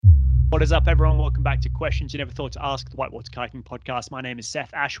What is up, everyone? Welcome back to Questions You Never Thought to Ask, the Whitewater Kayaking Podcast. My name is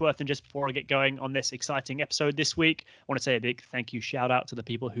Seth Ashworth, and just before I get going on this exciting episode this week, I want to say a big thank you shout out to the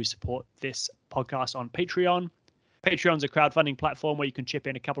people who support this podcast on Patreon. Patreon's a crowdfunding platform where you can chip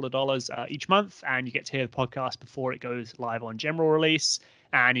in a couple of dollars each month, and you get to hear the podcast before it goes live on general release,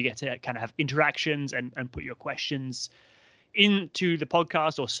 and you get to kind of have interactions and put your questions into the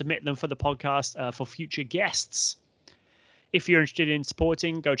podcast or submit them for the podcast for future guests. If you're interested in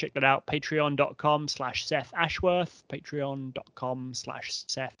supporting, go check that out. Patreon.com/Seth Ashworth.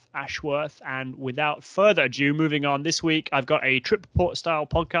 Patreon.com/Seth Ashworth. And without further ado, moving on this week, I've got a trip report style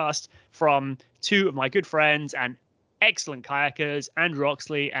podcast from two of my good friends and excellent kayakers, Andrew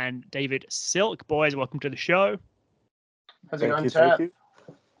Oxley and David Silk. Boys, welcome to the show. How's it going, Seth?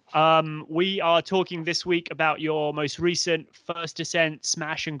 We are talking this week about your most recent first descent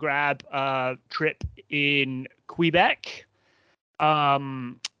smash and grab trip in Quebec.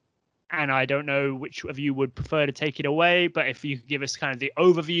 And I don't know which of you would prefer to take it away, but if you could give us kind of the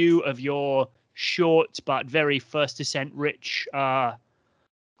overview of your short but very first descent rich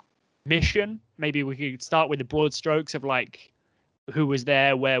mission. Maybe we could start with the broad strokes of like who was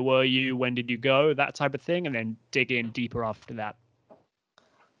there, where were you, when did you go, that type of thing, and then dig in deeper after that.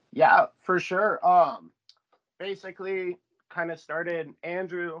 Yeah, for sure. Basically kind of started,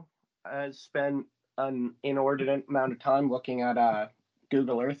 Andrew has spent an inordinate amount of time looking at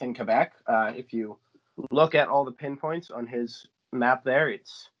Google Earth in Quebec. If you look at all the pinpoints on his map there,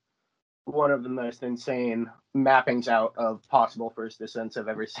 it's one of the most insane mappings out of possible first descents I've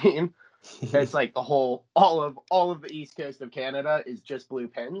ever seen. It's like the whole, all of the east coast of Canada is just blue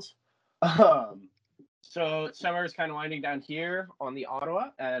pins. So summer is kind of winding down here on the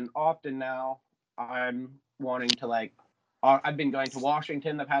Ottawa, and often now I'm wanting to I've been going to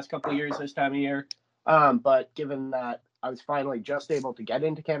Washington the past couple of years this time of year. But given that I was finally just able to get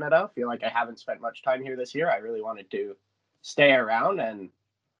into Canada, I feel like I haven't spent much time here this year. I really wanted to stay around, and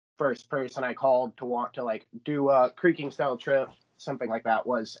first person I called to want to do a creeking style trip, something like that,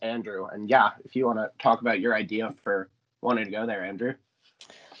 was Andrew. And yeah, if you want to talk about your idea for wanting to go there, Andrew.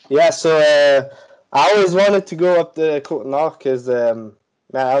 Yeah, so I always wanted to go up the Côte-Nord because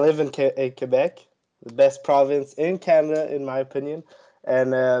I live in Quebec, the best province in Canada, in my opinion.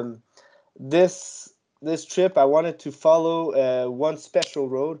 And this trip, I wanted to follow one special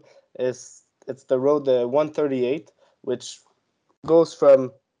road. It's the road, the 138, which goes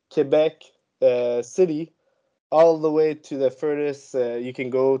from Quebec city all the way to the furthest you can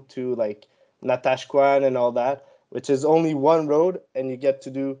go to, like Natashquan and all that, which is only one road, and you get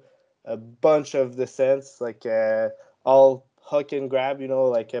to do a bunch of descents, like all hook and grab,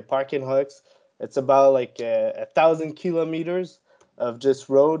 like parking hooks. It's about 1,000 kilometers of just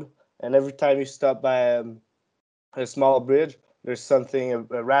road, and every time you stop by a small bridge, there's something,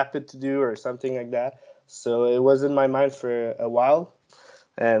 a rapid to do or something like that. So it was in my mind for a while,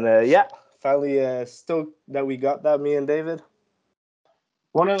 and finally stoked that we got that, me and David.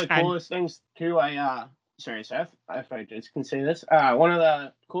 One of the coolest things too, sorry, Seth, if I just can say this, one of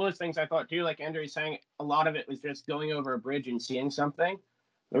the coolest things I thought too, like Andrew was saying, a lot of it was just going over a bridge and seeing something.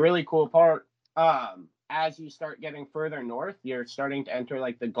 The really cool part, as you start getting further north, you're starting to enter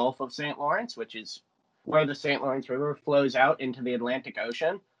like the Gulf of St. Lawrence, which is where the St. Lawrence River flows out into the Atlantic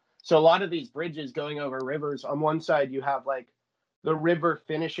Ocean. So a lot of these bridges going over rivers, on one side you have like the river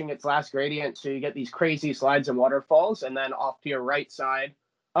finishing its last gradient, so you get these crazy slides and waterfalls, and then off to your right side,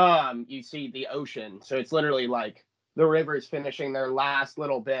 you see the ocean. So it's literally like the river is finishing their last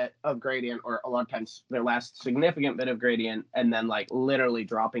little bit of gradient, or a lot of times their last significant bit of gradient, and then like literally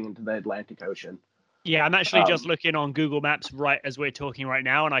dropping into the Atlantic Ocean. Yeah, I'm actually just looking on Google Maps right as we're talking right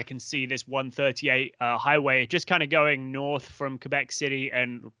now, and I can see this 138 highway just kind of going north from Quebec City,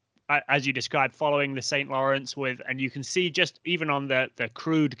 and as you described, following the St. Lawrence and you can see just even on the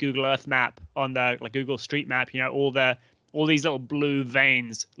crude Google Earth map, on the Google Street Map, all these little blue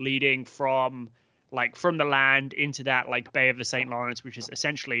veins leading from the land into that Bay of the St. Lawrence, which is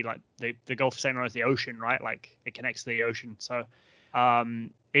essentially like the Gulf of St. Lawrence, the ocean, right? Like it connects to the ocean. So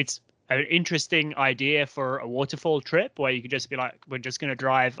it's an interesting idea for a waterfall trip where you could just be like, we're just going to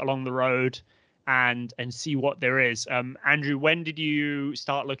drive along the road and see what there is. Andrew, when did you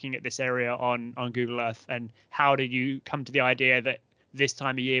start looking at this area on Google Earth, and how did you come to the idea that this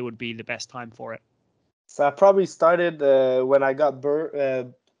time of year would be the best time for it? So I probably started when I got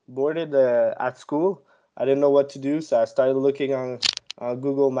boarded at school. I didn't know what to do, so I started looking on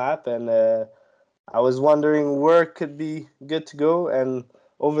Google Map, and I was wondering where it could be good to go. And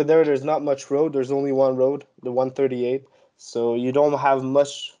over there's not much road. There's only one road, the 138. So you don't have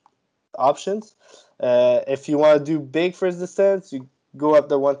much options. If you want to do big first descents, you go up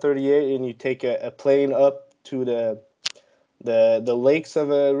the 138 and you take a plane up to the lakes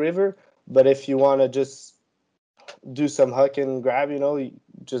of a river. But if you want to just do some huck and grab, you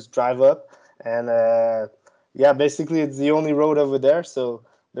just drive up. And yeah, basically it's the only road over there, so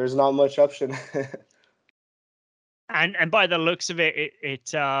there's not much option. And by the looks of it,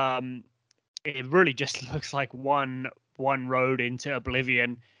 it really just looks like one road into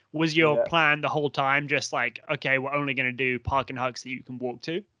oblivion. Was your plan the whole time just like, okay, we're only going to do park and hucks that you can walk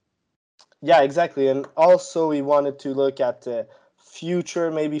to? Yeah, exactly. And also we wanted to look at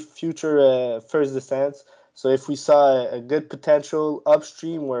future first descents. So if we saw a good potential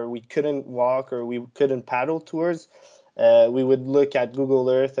upstream where we couldn't walk or we couldn't paddle towards, we would look at Google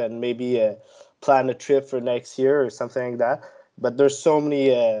Earth and maybe plan a trip for next year or something like that. But there's so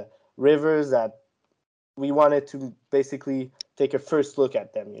many rivers that we wanted to basically take a first look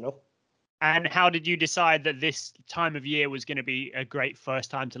at them. And how did you decide that this time of year was going to be a great first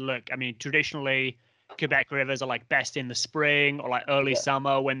time to look? I mean, traditionally, Quebec rivers are like best in the spring or like early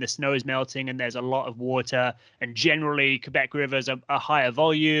summer when the snow is melting and there's a lot of water. And generally, Quebec rivers are a higher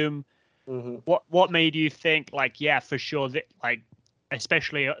volume. Mm-hmm. What made you think like, yeah, for sure, that like,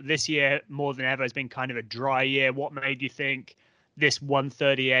 especially this year more than ever has been kind of a dry year. What made you think this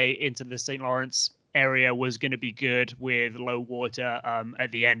 138 into the St. Lawrence area was going to be good with low water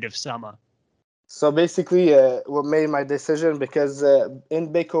at the end of summer? So basically, what made my decision, because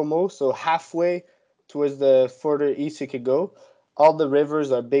in Baie-Comeau, so halfway towards the further east you could go, all the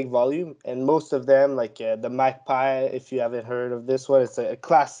rivers are big volume, and most of them, like the Magpie, if you haven't heard of this one, it's a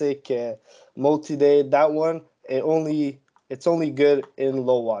classic multi-day. That one, it's only good in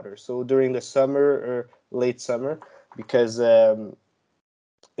low water, so during the summer or late summer, because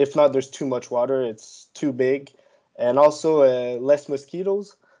if not, there's too much water, it's too big, and also less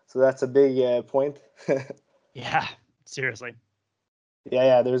mosquitoes. So that's a big point. Yeah, seriously.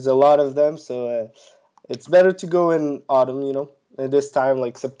 Yeah, there's a lot of them. So it's better to go in autumn, at this time,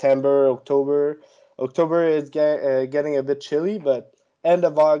 like September, October. October is getting a bit chilly, but end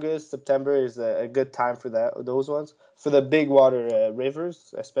of August, September is a good time for those ones. For the big water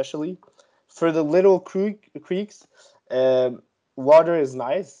rivers, especially. For the little creeks, water is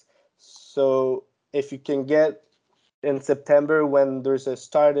nice. So if you can get in September when there's a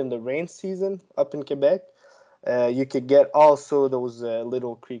start in the rain season up in Quebec, you could get also those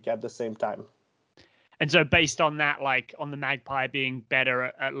little creek at the same time. And so based on that, like on the Magpie being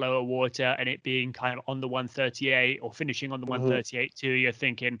better at lower water and it being kind of on the 138 or finishing on the 138 too, you're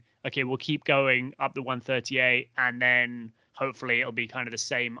thinking, okay, we'll keep going up the 138 and then hopefully it'll be kind of the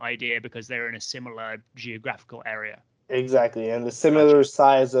same idea because they're in a similar geographical area. Exactly, and the similar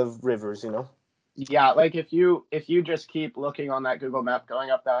size of rivers, Yeah, like if you just keep looking on that Google map going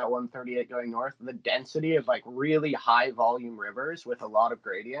up that 138 going north, the density of like really high volume rivers with a lot of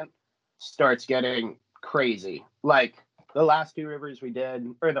gradient starts getting crazy. Like the last two rivers we did,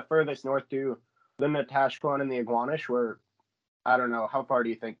 or the furthest north two, the Natashquan and the Iguanish were, I don't know, how far do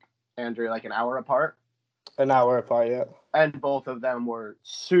you think, Andrew, like an hour apart? An hour apart, yeah. And both of them were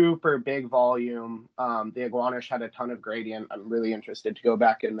super big volume. The Iguanish had a ton of gradient. I'm really interested to go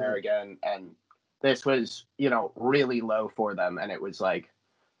back in there again. And this was, really low for them. And it was like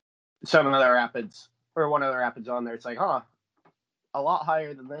some of the rapids, or one of the rapids on there, it's like, a lot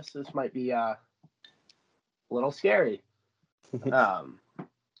higher than this. This might be a little scary.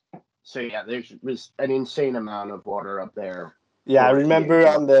 So yeah, there was an insane amount of water up there. Yeah, I remember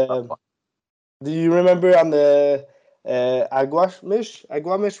do you remember on the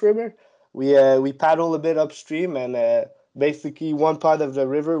Aguamish River? We paddled a bit upstream, and basically one part of the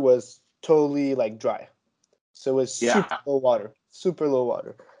river was totally like dry, so it was super low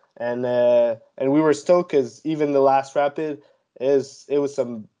water, and we were stoked because even the last rapid it was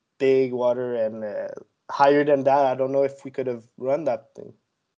some big water, and higher than that, I don't know if we could have run that thing.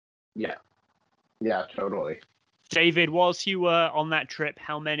 Yeah, totally. David, whilst you were on that trip,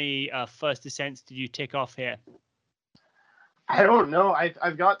 how many first descents did you tick off here? I don't know.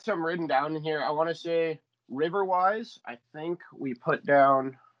 I've got some written down in here. I want to say river-wise, I think we put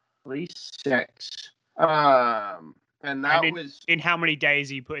down at least 6. And that was in how many days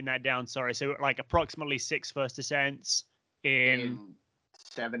are you putting that down? Sorry, so like approximately 6 first descents in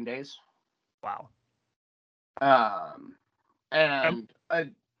 7 days. Wow. And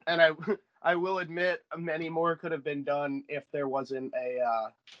I will admit many more could have been done if there wasn't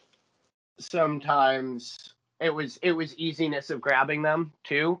sometimes it was easiness of grabbing them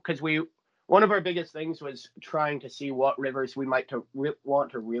too, because one of our biggest things was trying to see what rivers we might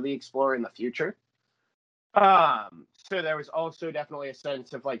want to really explore in the future. So there was also definitely a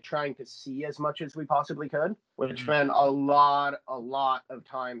sense of like trying to see as much as we possibly could, which meant a lot of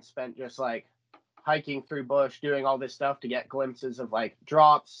time spent just like hiking through bush, doing all this stuff to get glimpses of like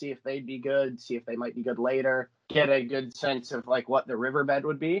drops, see if they'd be good, see if they might be good later, get a good sense of like what the riverbed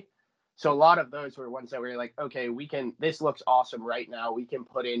would be. So a lot of those were ones that were like, okay, this looks awesome right now. We can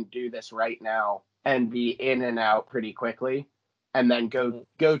do this right now and be in and out pretty quickly, and then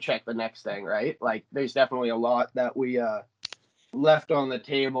go check the next thing, right? Like there's definitely a lot that we left on the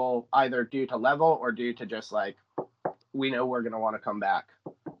table either due to level or due to just like we know we're gonna want to come back.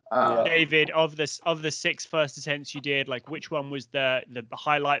 David, of the 6 first attempts you did, like which one was the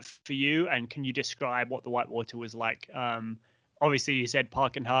highlight for you, and can you describe what the whitewater was like? Obviously you said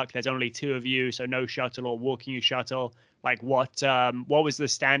park and huck. There's only 2 of you, so no shuttle or walking your shuttle. Like what was the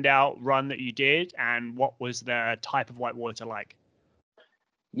standout run that you did, and what was the type of whitewater like?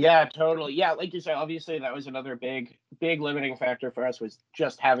 Yeah, totally. Yeah, like you said, obviously that was another big limiting factor for us, was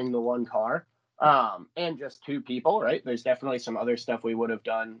just having the one car. And just 2 people, right? There's definitely some other stuff we would have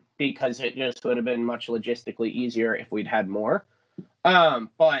done because it just would have been much logistically easier if we'd had more.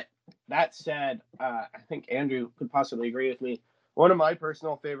 But that said, I think Andrew could possibly agree with me. One of my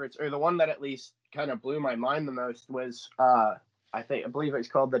personal favorites, or the one that at least kind of blew my mind the most, was I believe it's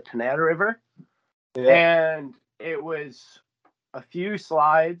called the Tanana River. Yeah. And it was a few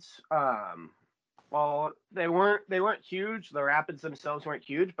slides. Well, they weren't huge. The rapids themselves weren't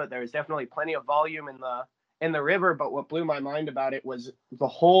huge, but there was definitely plenty of volume in the river. But what blew my mind about it was the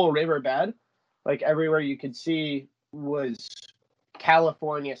whole riverbed, like everywhere you could see, was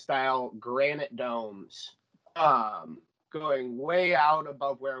California style granite domes, going way out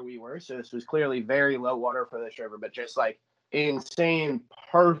above where we were. So this was clearly very low water for this river, but just like insane,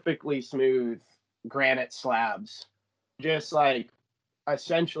 perfectly smooth granite slabs, just like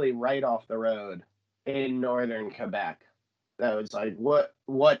essentially right off the road in northern Quebec. That was like,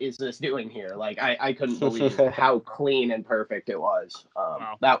 what is this doing here? Like I couldn't believe how clean and perfect it was.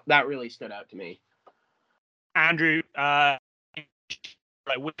 Wow. That really stood out to me. Andrew,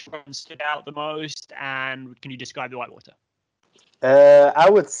 like which one stood out the most, and can you describe the whitewater? I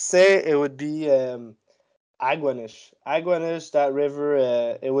would say it would be Agwanish. Agwanish, that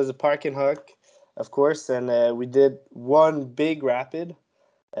river, it was a park and huck, of course, and we did one big rapid.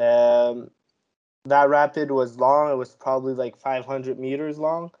 That rapid was long. It was probably like 500 meters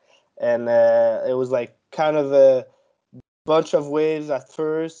long, and it was like kind of a bunch of waves at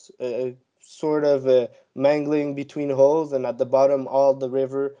first, sort of mangling between holes, and at the bottom, all the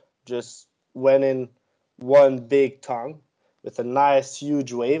river just went in one big tongue with a nice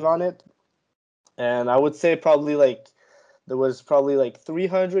huge wave on it. And I would say there was probably like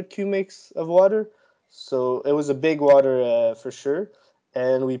 300 cubics of water, so it was a big water for sure.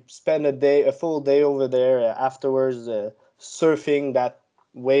 And we spent a full day over there afterwards, surfing that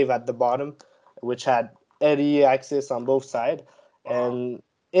wave at the bottom, which had eddy axis on both sides. Wow. And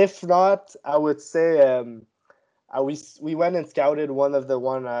if not, I would say we went and scouted one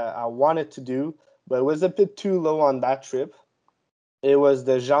I wanted to do, but it was a bit too low on that trip. It was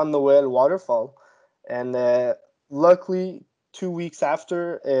the Jean Noël waterfall, and luckily 2 weeks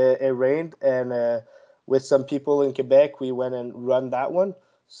after it rained, and with some people in Quebec, we went and run that one.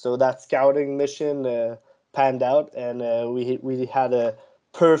 So that scouting mission panned out, and we had a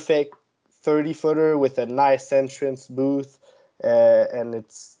perfect 30-footer with a nice entrance booth, and it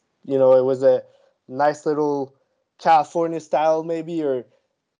was a nice little California style maybe, or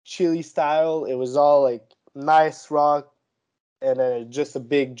Chile style. It was all like nice rock and just a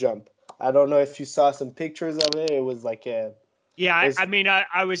big jump. I don't know if you saw some pictures of it. It was like a Yeah, I mean,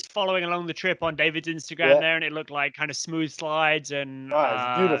 I was following along the trip on David's Instagram there, and it looked like kind of smooth slides, and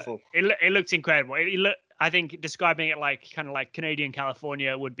it's beautiful. It looked incredible. I think describing it like kind of like Canadian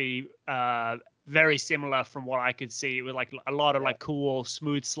California would be very similar from what I could see. It was like a lot of like cool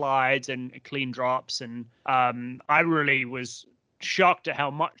smooth slides and clean drops, and I really was shocked at how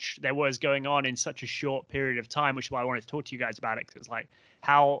much there was going on in such a short period of time, which is why I wanted to talk to you guys about it, because it's like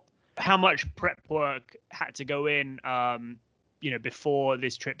how much prep work had to go in before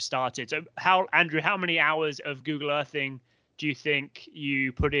this trip started. So Andrew, how many hours of Google Earthing do you think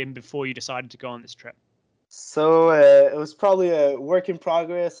you put in before you decided to go on this trip? So it was probably a work in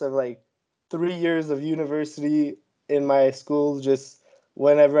progress of like 3 years of university in my school. Just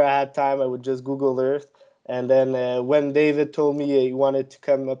whenever I had time, I would just Google Earth. And then when David told me he wanted to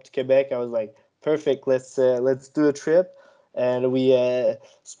come up to Quebec, I was like, perfect, let's do a trip. And we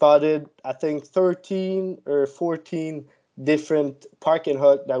spotted, I think, 13 or 14 different park and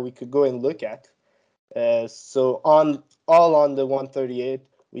huck that we could go and look at. So on the 138,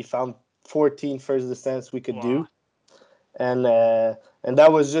 we found 14 first descents we could Wow. do, and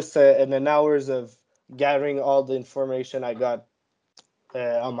that was just in an hours of gathering all the information I got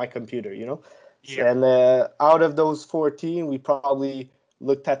on my computer, you know. Yeah. And out of those 14, we probably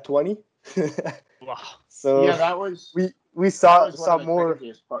looked at 20. Wow. So Yeah, that was we saw one of the more.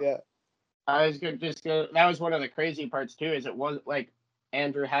 craziest parts. Yeah. I was good. That was one of the crazy parts too. Is it was like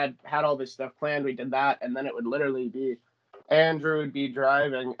Andrew had all this stuff planned. We did that, and then it would literally be Andrew would be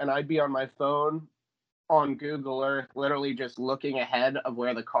driving, and I'd be on my phone on Google Earth, literally just looking ahead of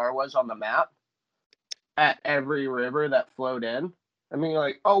where the car was on the map at every river that flowed in. I mean,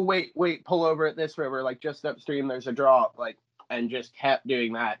 like, oh wait, pull over at this river, like just upstream. There's a drop, like, and just kept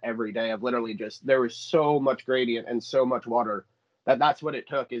doing that every day. Of literally just there was so much gradient and so much water that's what it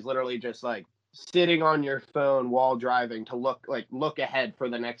took, is literally just like sitting on your phone while driving to look ahead for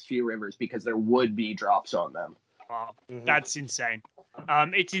the next few rivers, because there would be drops on them. Wow. That's insane.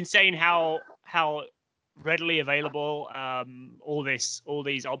 It's insane how readily available all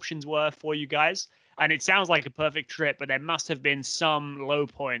these options were for you guys, and it sounds like a perfect trip, but there must have been some low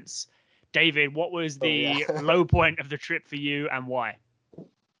points. David, what was the low point of the trip for you, and why?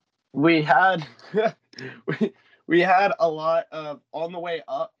 We had we had a lot of on the way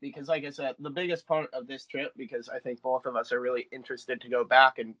up, because like I said, the biggest part of this trip, because I think both of us are really interested to go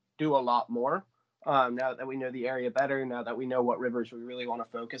back and do a lot more, now that we know the area better, now that we know what rivers we really want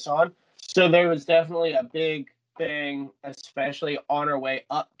to focus on. So there was definitely a big thing, especially on our way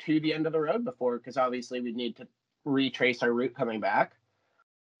up to the end of the road before, because obviously we'd need to retrace our route coming back.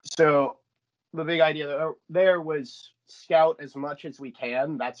 So the big idea there was scout as much as we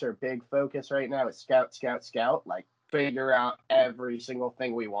can. That's our big focus right now, is scout, like figure out every single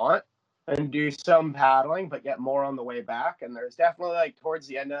thing we want and do some paddling, but get more on the way back. And there's definitely like towards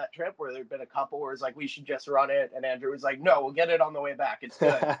the end of that trip where there'd been a couple where it's like, we should just run it. And Andrew was like, no, we'll get it on the way back. It's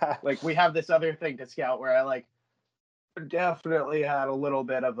good. Like, we have this other thing to scout, where I like definitely had a little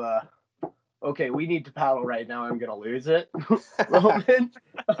bit of a, okay, we need to paddle right now, I'm going to lose it moment.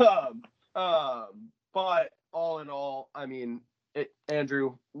 But all in all, I mean,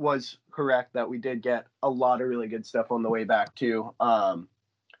 Andrew was correct that we did get a lot of really good stuff on the way back too.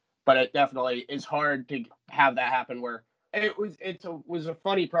 But it definitely is hard to have that happen, where it was a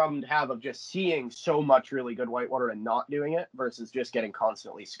funny problem to have, of just seeing so much really good whitewater and not doing it versus just getting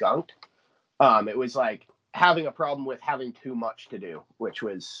constantly skunked. It was like having a problem with having too much to do, which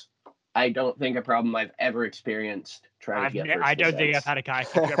was, I don't think, a problem I've ever experienced trying to get first I don't think I've had a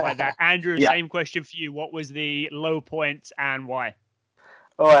kayaking trip like that. Andrew, same question for you. What was the low point and why?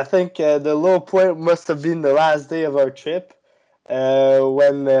 Oh, I think the low point must have been the last day of our trip,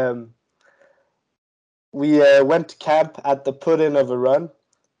 when we went to camp at the put-in of a run,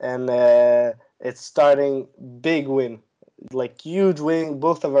 and it's starting big wind, like huge wind.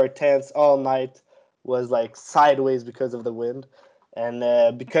 Both of our tents all night was like sideways because of the wind,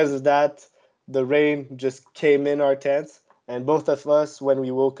 and because of that, the rain just came in our tents, and both of us, when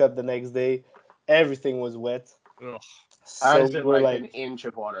we woke up the next day, everything was wet. Ugh. So we were like an inch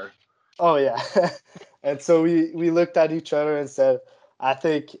of water. Oh yeah. And so we looked at each other and said, I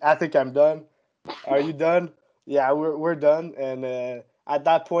think I'm done. Are you done? Yeah, we're done. And at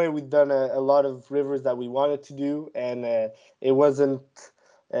that point, we'd done a lot of rivers that we wanted to do, and it wasn't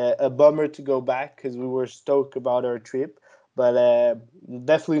a bummer to go back, because we were stoked about our trip. But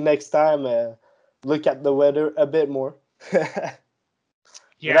definitely next time, look at the weather a bit more.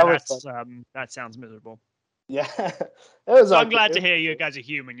 Yeah, that sounds miserable. Yeah, so I'm glad to hear you guys are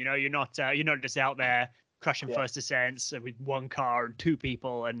human. You know, you're not just out there crushing first descents with one car and two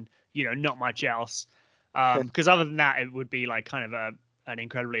people, and not much else. Because other than that, it would be like kind of an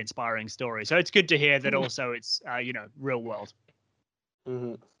incredibly inspiring story. So it's good to hear that also it's real world.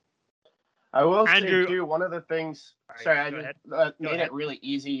 Mm-hmm. I will Andrew, say too, one of the things. I just made it really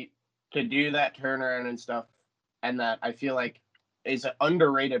easy to do that turnaround and stuff, and that I feel like is an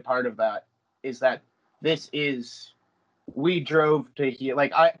underrated part of that, is that we drove to here.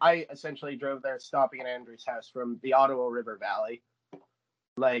 Like I essentially drove there, stopping at Andrew's house from the Ottawa River Valley.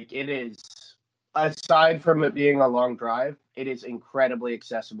 Like, it is, aside from it being a long drive, it is incredibly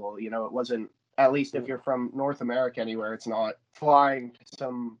accessible. It wasn't, at least if you're from North America anywhere, it's not flying to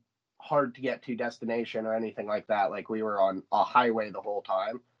some hard to get to destination or anything like that. Like, we were on a highway the whole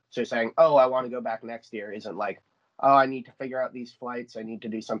time. So saying, oh, I want to go back next year isn't like, oh, I need to figure out these flights, I need to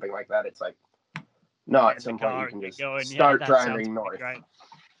do something like that. It's like, no, at some point you can just start driving north. Right.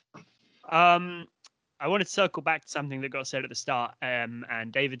 I want to circle back to something that got said at the start. And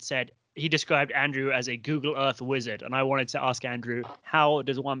David said he described Andrew as a Google Earth wizard. And I wanted to ask Andrew, how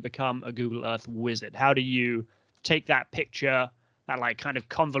does one become a Google Earth wizard? How do you take that picture that like kind of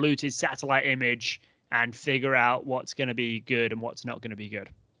convoluted satellite image and figure out what's going to be good and what's not going to be good?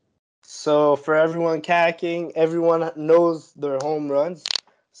 So for everyone kayaking, everyone knows their home runs,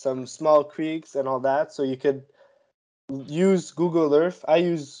 some small creeks and all that. So you could use Google Earth. I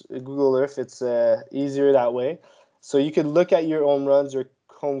use Google Earth. It's easier that way. So you could look at your home runs or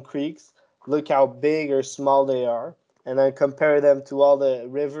home creeks, look how big or small they are, and then compare them to all the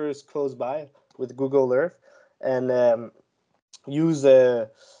rivers close by with Google Earth, and use the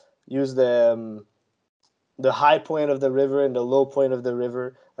high point of the river and the low point of the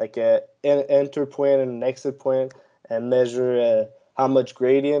river, like an enter point and an exit point, and measure how much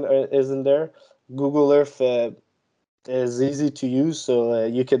gradient is in there. Google Earth is easy to use, so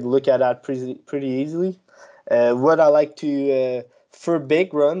you could look at that pretty easily. What I like to for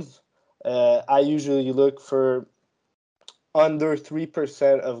big runs, I usually look for under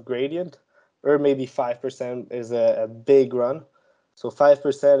 3% of gradient, or maybe 5% is a big run. So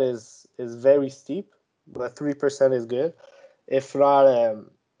 5% is very steep, but 3% is good. If not,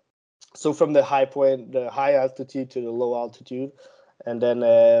 so from the high point, the high altitude to the low altitude, and then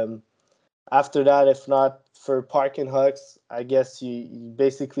after that, if not for parking huts, I guess you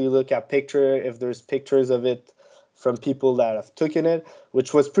basically look at picture if there's pictures of it from people that have taken it,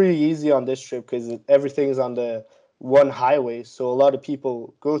 which was pretty easy on this trip because everything's on the one highway. So a lot of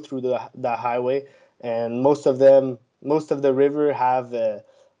people go through that highway, and most of the river have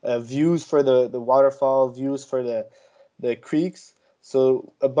views for the waterfall, views for the creeks.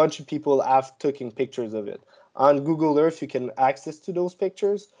 So a bunch of people have taken pictures of it. On Google Earth, you can access to those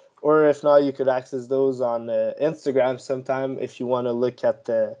pictures, or if not, you could access those on Instagram sometime if you want to look at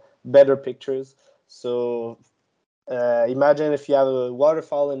the better pictures. So imagine if you have a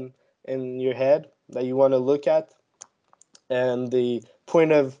waterfall in your head that you want to look at, and the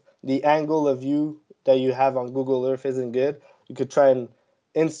angle of view that you have on Google Earth isn't good. You could try and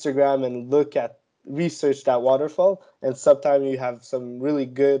Instagram and research that waterfall, and sometimes you have some really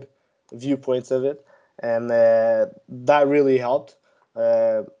good viewpoints of it, and that really helped.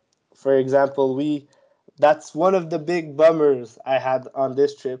 For example, that's one of the big bummers I had on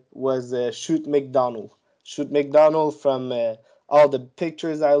this trip was Chute McDonald. Chute McDonald, from all the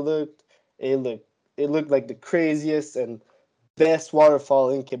pictures I looked, it looked like the craziest and best waterfall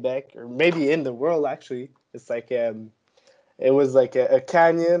in Quebec, or maybe in the world actually. It's like it was like a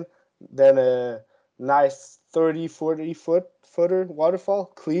canyon, then a nice 30-40 footer waterfall,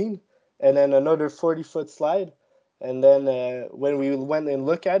 clean, and then another 40-foot slide. And then when we went and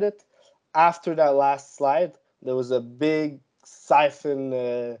looked at it, after that last slide, there was a big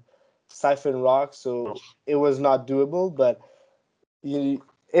siphon rock, so it was not doable. But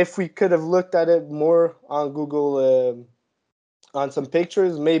if we could have looked at it more on Google, on some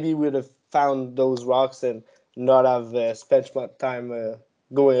pictures, maybe we'd have found those rocks and not have spent much time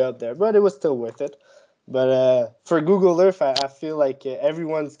going up there. But it was still worth it. But for Google Earth, I feel like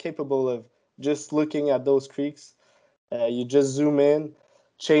everyone's capable of just looking at those creeks. You just zoom in,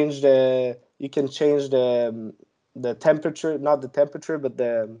 you can change the temperature, not the temperature, but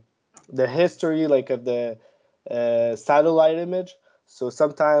the history, like, of the satellite image. So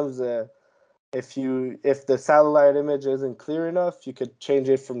sometimes if the satellite image isn't clear enough, you could change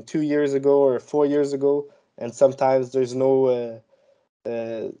it from 2 years ago or 4 years ago, and sometimes there's no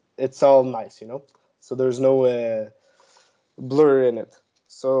it's all nice, so there's no blur in it.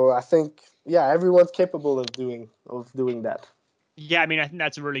 So I think, yeah, everyone's capable of doing that. Yeah, I mean, I think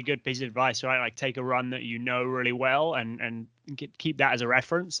that's a really good piece of advice, right? Like, take a run that you know really well and keep that as a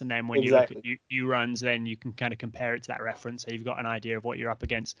reference, and then when Exactly. you look at you runs, then you can kind of compare it to that reference, so you've got an idea of what you're up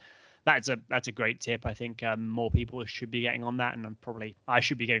against. That's a great tip. I think more people should be getting on that, and I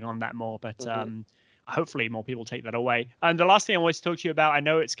should be getting on that more. But hopefully more people take that away. And the last thing I wanted to talk to you about, I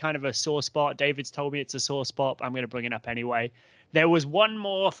know it's kind of a sore spot. David's told me it's a sore spot, but I'm going to bring it up anyway. There was one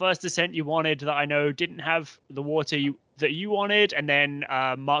more first descent you wanted that I know didn't have the water that you wanted, and then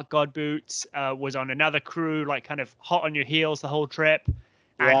Mark Godboot was on another crew, like kind of hot on your heels the whole trip,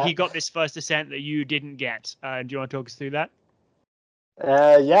 and Yeah. he got this first descent that you didn't get. Do you want to talk us through that?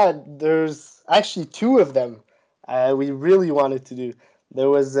 Yeah, there's actually two of them we really wanted to do. There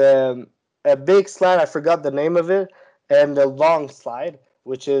was a big slide, I forgot the name of it, and a long slide,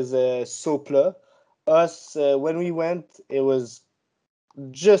 which is Sopla. When we went, it was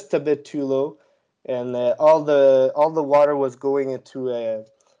just a bit too low, and all the water was going into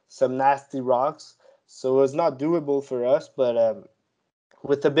some nasty rocks, so it was not doable for us. But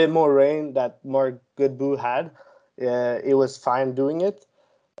with a bit more rain that Mark Goodboo had, it was fine doing it.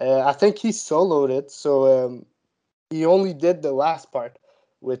 I think he soloed it, so he only did the last part,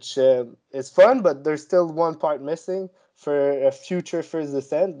 which is fun, but there's still one part missing for a future first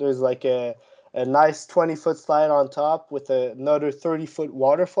descent. There's like a nice 20-foot slide on top with another 30-foot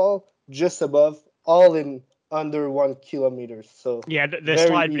waterfall just above, all in under 1 kilometer. So yeah, the very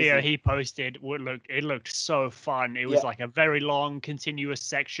slide easy. video he posted looked so fun. It was like a very long, continuous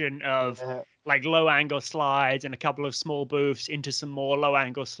section of like low angle slides and a couple of small booths into some more low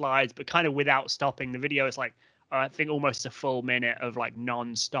angle slides, but kind of without stopping. The video is like I think almost a full minute of like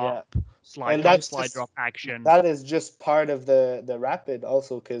non-stop slide and drop, slide drop action. That is just part of the rapid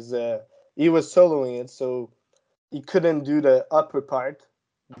also, because he was soloing it, so he couldn't do the upper part,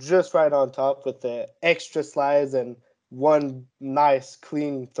 just right on top with the extra slides and one nice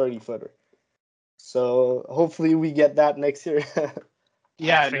clean 30-footer. So hopefully we get that next year.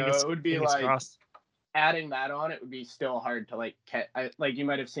 Yeah, no, it would be like crossed. Adding that on, it would be still hard to like like you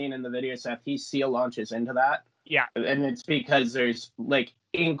might have seen in the video, Seth, he seal launches into that. Yeah. And it's because there's like,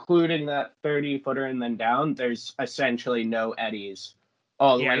 including that 30-footer and then down, there's essentially no eddies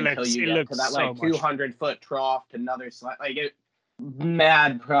all the way until you get to that like 200-foot trough to another slide. Like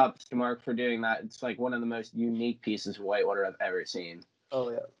mad props to Mark for doing that. It's like one of the most unique pieces of whitewater I've ever seen. Oh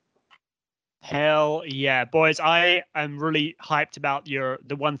yeah. Hell yeah, boys! I am really hyped about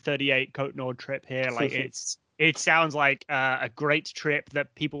the 138 Côte Nord trip here. Like it sounds like a great trip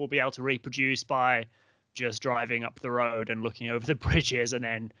that people will be able to reproduce by just driving up the road and looking over the bridges and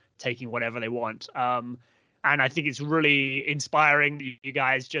then taking whatever they want. And I think it's really inspiring that you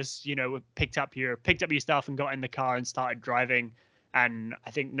guys just picked up your stuff and got in the car and started driving. And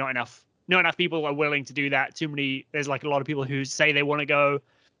I think not enough people are willing to do that. There's like a lot of people who say they want to go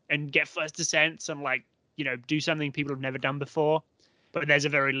and get first descents and like do something people have never done before, but there's a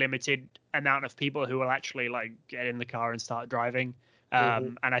very limited amount of people who will actually like get in the car and start driving.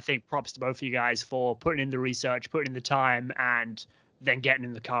 And I think props to both of you guys for putting in the research, putting in the time, and then getting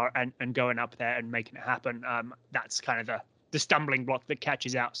in the car and going up there and making it happen. That's kind of the stumbling block that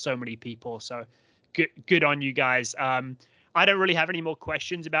catches out so many people. So good on you guys. I don't really have any more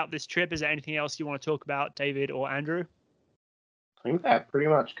questions about this trip. Is there anything else you want to talk about, David or Andrew? I think that pretty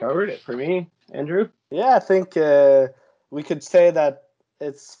much covered it for me, Andrew. Yeah, I think we could say that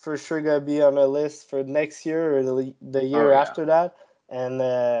it's for sure going to be on a list for next year or the year after that. And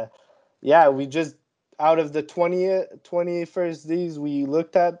we just, out of the 20 first Ds we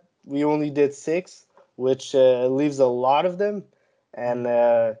looked at, we only did 6, which leaves a lot of them. And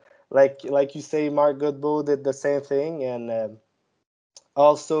like you say, Mark Godbout did the same thing. And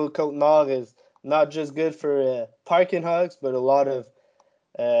also Côte Nord is not just good for parking hugs, but a lot of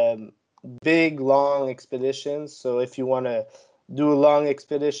big, long expeditions. So if you want to do a long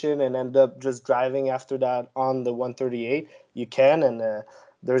expedition and end up just driving after that on the 138, you can. And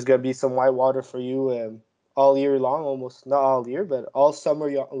there's going to be some whitewater for you all year long, almost not all year, but all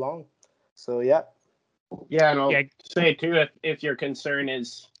summer long. So, yeah. Yeah, and I'll say, too, if your concern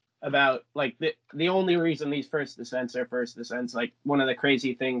is about, like, the only reason these first descents are first descents, like, one of the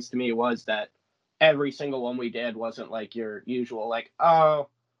crazy things to me was that every single one we did wasn't like your usual, like, oh,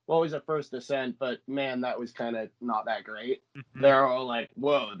 what was a first descent? But man, that was kind of not that great. They're all like,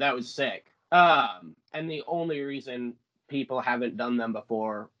 whoa, that was sick. And the only reason people haven't done them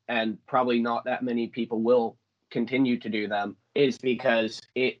before, and probably not that many people will continue to do them, is because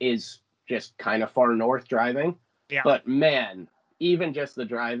it is just kind of far north driving. Yeah. But man, even just the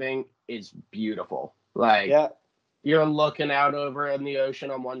driving is beautiful. Like, you're looking out over in the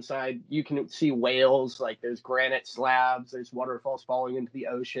ocean on one side. You can see whales. Like, there's granite slabs. There's waterfalls falling into the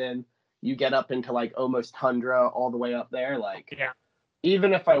ocean. You get up into, like, almost tundra all the way up there. Like,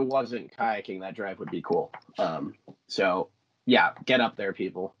 even if I wasn't kayaking, that drive would be cool. So, yeah, get up there,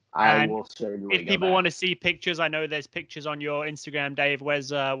 people. I will certainly if people want to see pictures, I know there's pictures on your Instagram, Dave. What's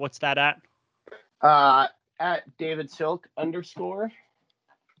that at? At David Silk _.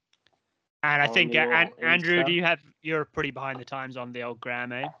 And I think, Andrew, you're pretty behind the times on the old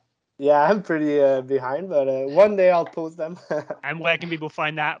gram, eh? Yeah, I'm pretty behind, but one day I'll post them. And where can people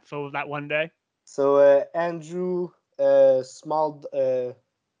find that for that one day? So Andrew, small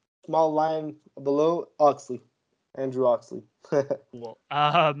line below, Oxley. Andrew Oxley. Cool.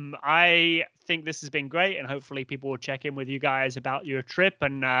 I think this has been great, and hopefully people will check in with you guys about your trip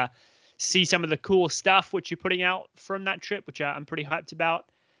and see some of the cool stuff which you're putting out from that trip, which I'm pretty hyped about.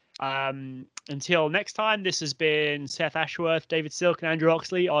 Until next time, this has been Seth Ashworth, David Silk, and Andrew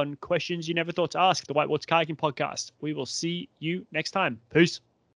Oxley on Questions You Never Thought to Ask, the Whitewater Kayaking Podcast. We will see you next time. Peace.